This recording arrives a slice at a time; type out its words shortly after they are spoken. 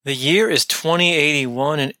The year is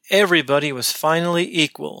 2081 and everybody was finally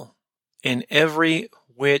equal in every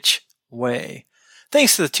which way.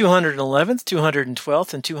 Thanks to the 211th,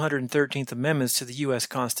 212th, and 213th Amendments to the U.S.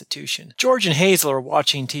 Constitution. George and Hazel are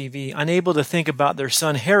watching TV, unable to think about their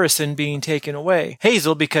son Harrison being taken away.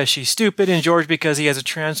 Hazel because she's stupid, and George because he has a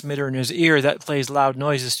transmitter in his ear that plays loud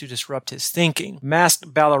noises to disrupt his thinking.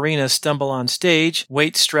 Masked ballerinas stumble on stage,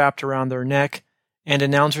 weights strapped around their neck, and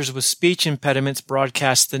announcers with speech impediments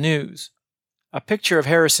broadcast the news. A picture of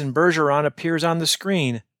Harrison Bergeron appears on the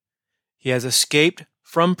screen. He has escaped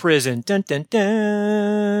from prison. Dun, dun,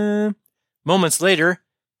 dun. Moments later,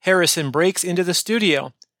 Harrison breaks into the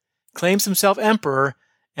studio, claims himself emperor,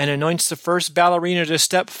 and anoints the first ballerina to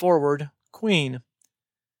step forward, queen.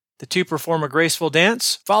 The two perform a graceful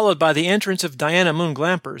dance, followed by the entrance of Diana Moon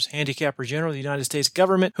Glampers, handicapper general of the United States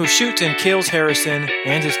government, who shoots and kills Harrison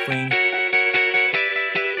and his queen.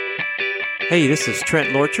 Hey, this is Trent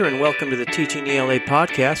Lorcher, and welcome to the Teaching ELA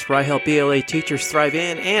podcast, where I help ELA teachers thrive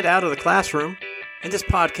in and out of the classroom. In this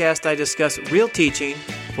podcast, I discuss real teaching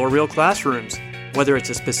for real classrooms. Whether it's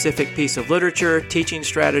a specific piece of literature, teaching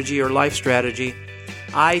strategy, or life strategy,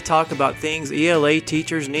 I talk about things ELA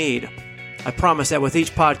teachers need. I promise that with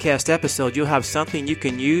each podcast episode, you'll have something you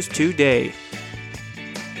can use today.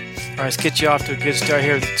 All right, let's get you off to a good start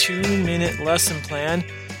here. The 2-minute lesson plan.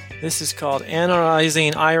 This is called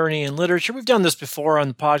Analyzing Irony in Literature. We've done this before on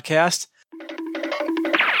the podcast.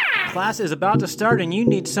 Class is about to start and you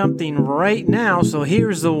need something right now, so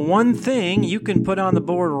here's the one thing you can put on the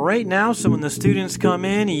board right now so when the students come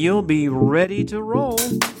in, you'll be ready to roll.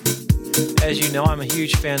 As you know, I'm a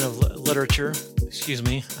huge fan of literature.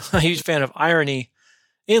 A huge fan of irony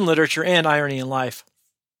in literature and irony in life.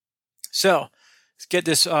 So, let's get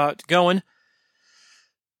this going.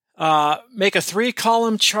 Make a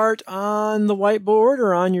 3-column chart on the whiteboard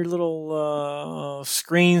or on your little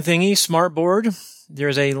screen thingy, smartboard.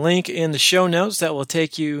 There's a link in the show notes that will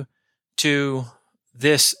take you to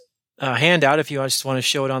this handout if you just want to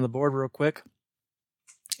show it on the board real quick.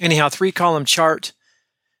 Anyhow, 3-column chart.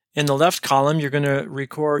 In the left column, you're going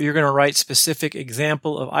to write specific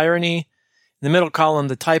example of irony. In the middle column,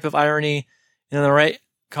 the type of irony. And in the right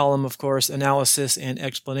column, of course, analysis and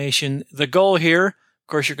explanation. The goal here, of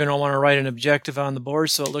course, you're going to want to write an objective on the board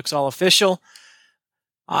so it looks all official.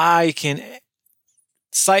 I can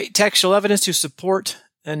cite textual evidence to support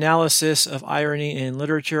analysis of irony in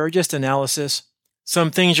literature, or just analysis.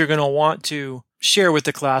 Some things you're going to want to share with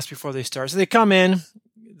the class before they start. So they come in,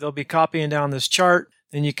 they'll be copying down this chart,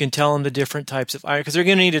 then you can tell them the different types of irony, because they're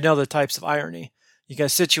going to need to know the types of irony. You got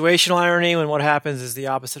situational irony, when what happens is the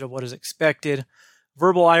opposite of what is expected.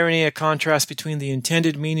 Verbal irony, a contrast between the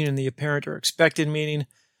intended meaning and the apparent or expected meaning.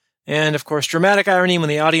 And, of course, dramatic irony, when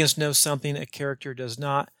the audience knows something a character does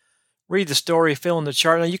not. Read the story, fill in the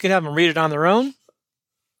chart. Now, you can have them read it on their own,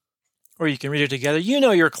 or you can read it together. You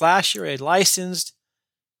know your class. You're a licensed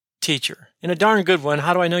teacher, and a darn good one.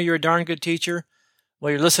 How do I know you're a darn good teacher?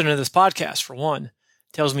 Well, you're listening to this podcast, for one.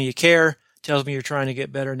 Tells me you care, tells me you're trying to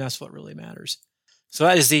get better, and that's what really matters. So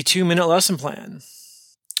that is the 2-minute lesson plan.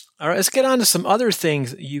 All right, let's get on to some other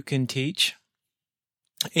things you can teach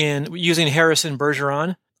in using Harrison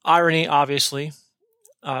Bergeron. Irony, obviously.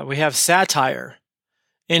 We have satire.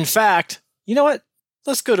 In fact, you know what?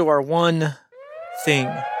 Let's go to our one thing.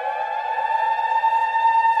 All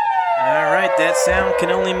right, that sound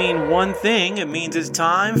can only mean one thing. It means it's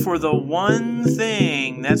time for the one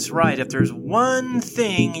thing. That's right. If there's one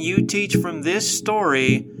thing you teach from this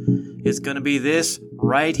story, it's going to be this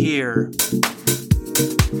right here.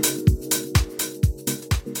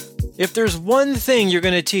 If there's one thing you're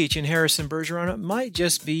going to teach in Harrison Bergeron, it might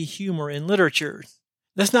just be humor in literature.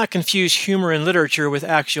 Let's not confuse humor in literature with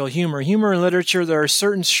actual humor. Humor in literature, there are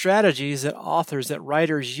certain strategies that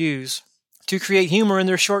writers use to create humor in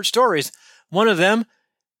their short stories. One of them,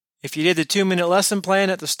 if you did the 2-minute lesson plan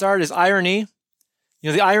at the start, is irony.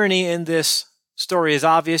 The irony in this story is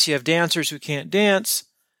obvious. You have dancers who can't dance,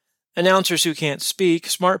 announcers who can't speak,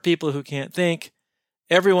 smart people who can't think.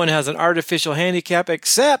 Everyone has an artificial handicap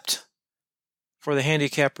except for the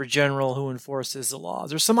handicapper general who enforces the laws.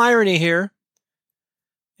 There's some irony here.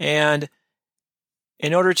 And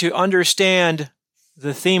in order to understand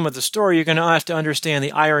the theme of the story, you're going to have to understand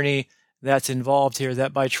the irony that's involved here,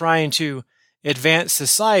 that by trying to advance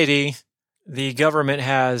society, the government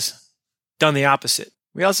has done the opposite.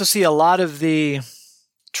 We also see a lot of the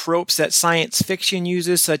tropes that science fiction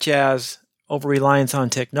uses, such as over-reliance on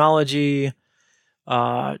technology,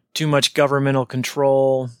 too much governmental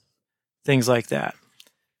control, things like that.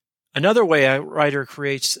 Another way a writer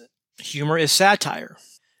creates humor is satire.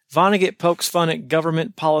 Vonnegut pokes fun at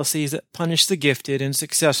government policies that punish the gifted and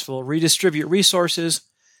successful, redistribute resources,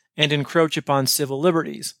 and encroach upon civil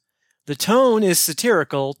liberties. The tone is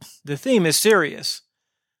satirical, the theme is serious.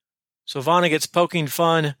 So Vonnegut's poking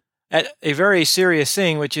fun at a very serious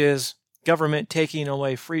thing, which is government taking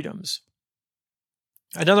away freedoms.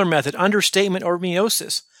 Another method, understatement or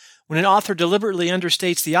meiosis. When an author deliberately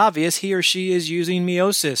understates the obvious, he or she is using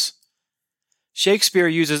meiosis. Shakespeare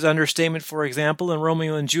uses understatement, for example, in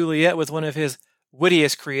Romeo and Juliet with one of his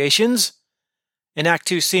wittiest creations. In Act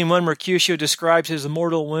 2, Scene 1, Mercutio describes his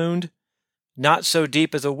mortal wound, not so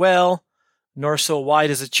deep as a well, nor so wide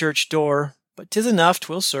as a church door, but 'tis enough,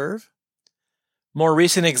 'twill serve. More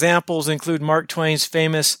recent examples include Mark Twain's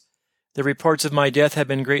famous, "The reports of my death have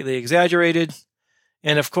been greatly exaggerated,"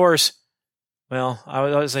 and of course, well, I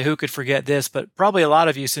would say who could forget this, but probably a lot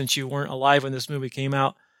of you since you weren't alive when this movie came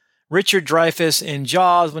out, Richard Dreyfuss in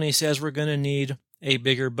Jaws when he says we're going to need a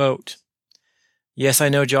bigger boat. Yes, I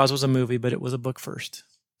know Jaws was a movie, but it was a book first.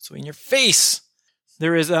 So in your face!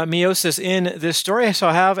 There is meiosis in this story, so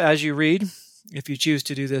have as you read, if you choose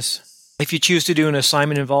to do this. If you choose to do an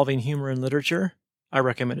assignment involving humor and literature, I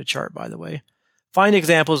recommend a chart, by the way. Find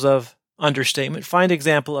examples of understatement, find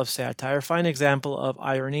example of satire, find example of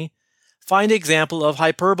irony, find example of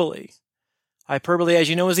hyperbole. Hyperbole, as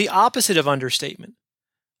you know, is the opposite of understatement.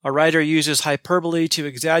 A writer uses hyperbole to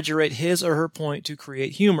exaggerate his or her point to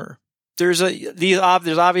create humor. There's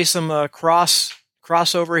obviously some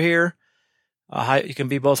crossover here. It can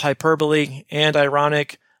be both hyperbole and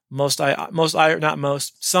ironic.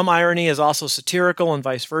 Some irony is also satirical and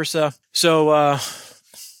vice versa. So,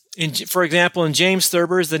 for example, in James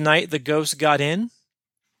Thurber's The Night the Ghost Got In,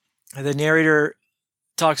 the narrator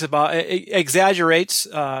talks about, narrates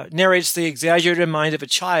the exaggerated mind of a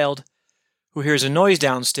child who hears a noise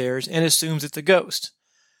downstairs and assumes it's a ghost.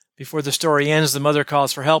 Before the story ends, the mother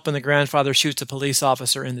calls for help and the grandfather shoots a police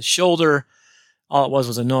officer in the shoulder. All it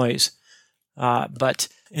was a noise. But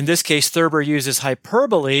in this case, Thurber uses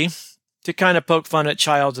hyperbole to kind of poke fun at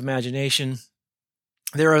child's imagination.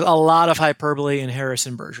 There is a lot of hyperbole in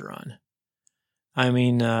Harrison Bergeron. I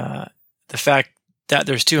mean, the fact that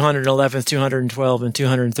there's 211, 212, and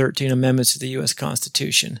 213 amendments to the U.S.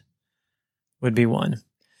 Constitution would be one.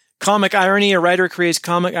 Comic irony. A writer creates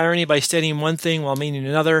comic irony by stating one thing while meaning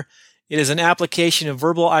another. It is an application of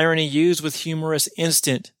verbal irony used with humorous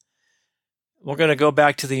instinct. We're going to go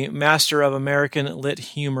back to the master of American lit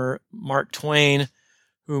humor, Mark Twain,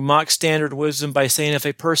 who mocked standard wisdom by saying if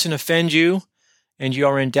a person offends you and you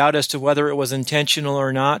are in doubt as to whether it was intentional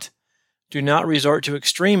or not, do not resort to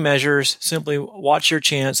extreme measures. Simply watch your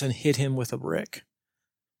chance and hit him with a brick.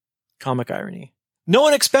 Comic irony. No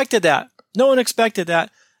one expected that.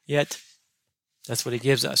 Yet, that's what he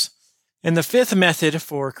gives us. And the fifth method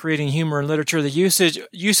for creating humor in literature, the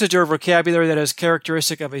usage or vocabulary that is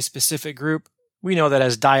characteristic of a specific group, we know that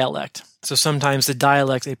as dialect. So sometimes the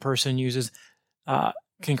dialect a person uses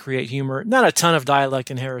can create humor. Not a ton of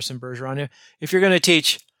dialect in Harrison Bergeron. If you're going to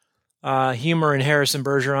teach humor in Harrison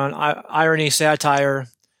Bergeron, irony, satire,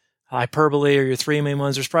 hyperbole are your three main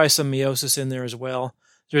ones. There's probably some meiosis in there as well.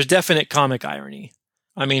 There's definite comic irony.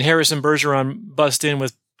 I mean, Harrison Bergeron busts in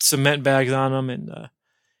with cement bags on him, and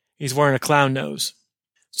he's wearing a clown nose.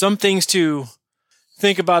 Some things to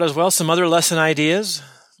think about as well, some other lesson ideas.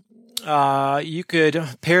 You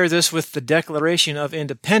could pair this with the Declaration of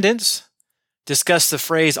Independence, discuss the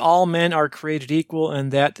phrase, all men are created equal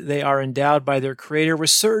and that they are endowed by their Creator with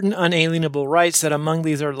certain unalienable rights, that among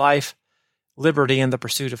these are life, liberty, and the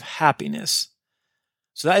pursuit of happiness.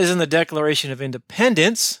 So that is in the Declaration of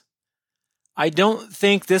Independence. I don't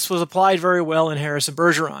think this was applied very well in Harrison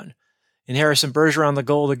Bergeron. In Harrison Bergeron, the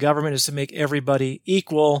goal of the government is to make everybody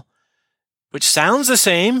equal, which sounds the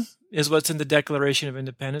same as what's in the Declaration of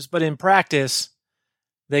Independence, but in practice,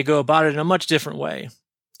 they go about it in a much different way.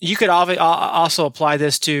 You could also apply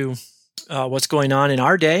this to what's going on in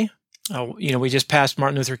our day. We just passed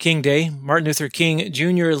Martin Luther King Day. Martin Luther King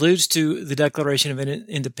Jr. alludes to the Declaration of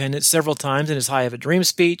Independence several times in his High of a Dream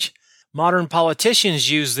speech. Modern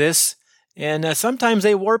politicians use this, and sometimes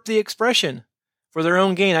they warp the expression for their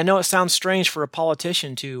own gain. I know it sounds strange for a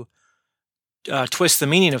politician to twist the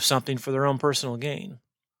meaning of something for their own personal gain.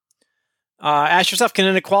 Ask yourself, can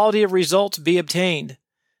an equality of results be obtained?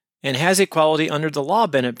 And has equality under the law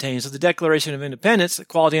been obtained? So the Declaration of Independence,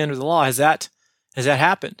 equality under the law, has that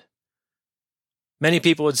happened? Many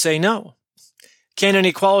people would say no. Can an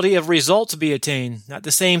equality of results be attained? Not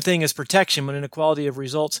the same thing as protection, but an equality of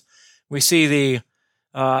results. We see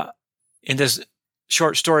in this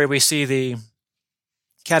short story, we see the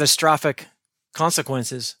catastrophic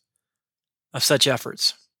consequences of such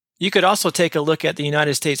efforts. You could also take a look at the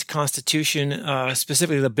United States Constitution,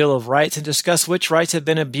 specifically the Bill of Rights, and discuss which rights have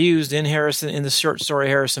been abused in the short story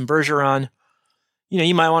Harrison Bergeron.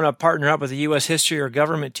 You might want to partner up with a U.S. history or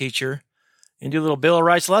government teacher and do a little Bill of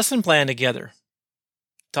Rights lesson plan together.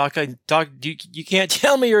 You can't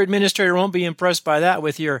tell me your administrator won't be impressed by that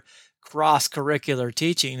with your cross-curricular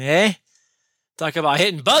teaching, eh? Talk about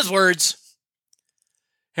hitting buzzwords.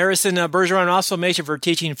 Harrison Bergeron also mentioned for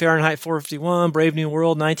teaching Fahrenheit 451, Brave New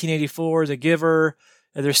World, 1984, The Giver.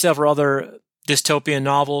 There's several other dystopian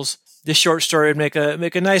novels. This short story would make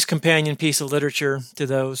a nice companion piece of literature to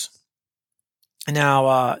those.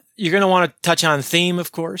 Now, you're going to want to touch on theme,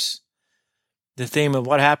 of course. The theme of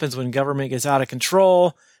what happens when government gets out of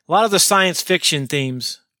control. A lot of the science fiction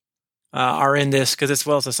themes are in this because it's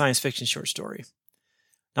a science fiction short story.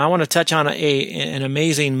 Now, I want to touch on an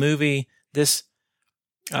amazing movie. This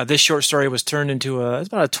short story was turned into it's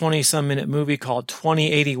about a 20-some minute movie called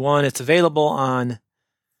 2081. It's available on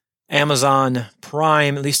Amazon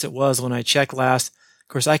Prime. At least it was when I checked last. Of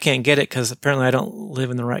course, I can't get it because apparently I don't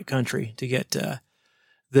live in the right country to get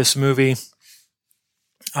this movie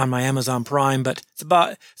on my Amazon Prime. But it's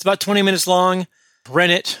about 20 minutes long.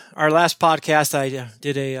 Rent it. Our last podcast, I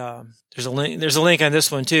did there's a link on this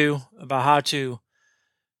one too about how to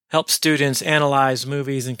help students analyze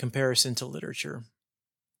movies in comparison to literature.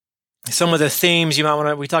 Some of the themes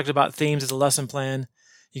we talked about themes as a lesson plan.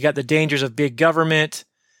 You got the dangers of big government.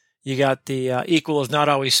 You got the equal is not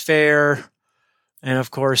always fair. And of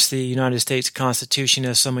course, the United States Constitution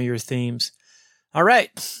as some of your themes. All right.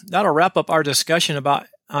 That'll wrap up our discussion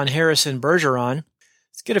on Harrison Bergeron.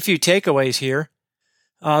 Let's get a few takeaways here.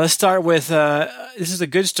 Let's start with, this is a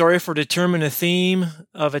good story for determining a theme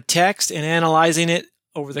of a text and analyzing it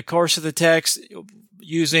over the course of the text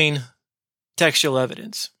using textual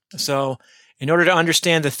evidence. So in order to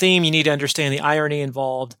understand the theme, you need to understand the irony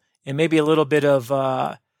involved and maybe a little bit of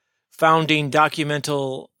founding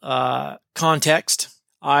documental context.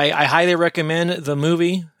 I highly recommend the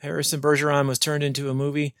movie. Harrison Bergeron was turned into a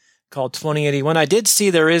movie called 2081. I did see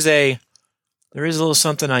there is a little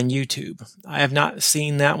something on YouTube. I have not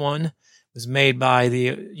seen that one. It was made by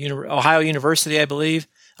the Ohio University, I believe.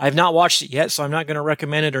 I have not watched it yet, so I'm not going to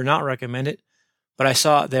recommend it or not recommend it, but I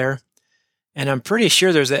saw it there. And I'm pretty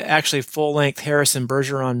sure there's actually full-length Harrison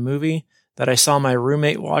Bergeron movie that I saw my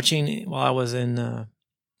roommate watching while I was in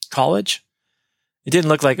college. It didn't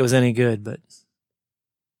look like it was any good, but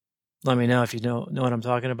let me know if you know what I'm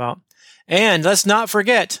talking about. And let's not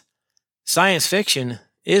forget, science fiction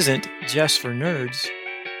isn't just for nerds.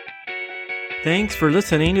 Thanks for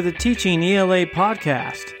listening to the Teaching ELA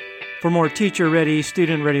podcast. For more teacher-ready,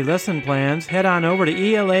 student-ready lesson plans, head on over to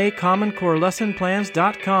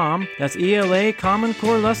elacommoncorelessonplans.com. That's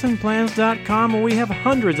elacommoncorelessonplans.com, where we have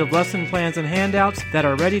hundreds of lesson plans and handouts that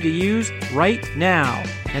are ready to use right now.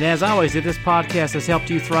 And as always, if this podcast has helped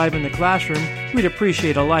you thrive in the classroom, we'd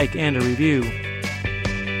appreciate a like and a review.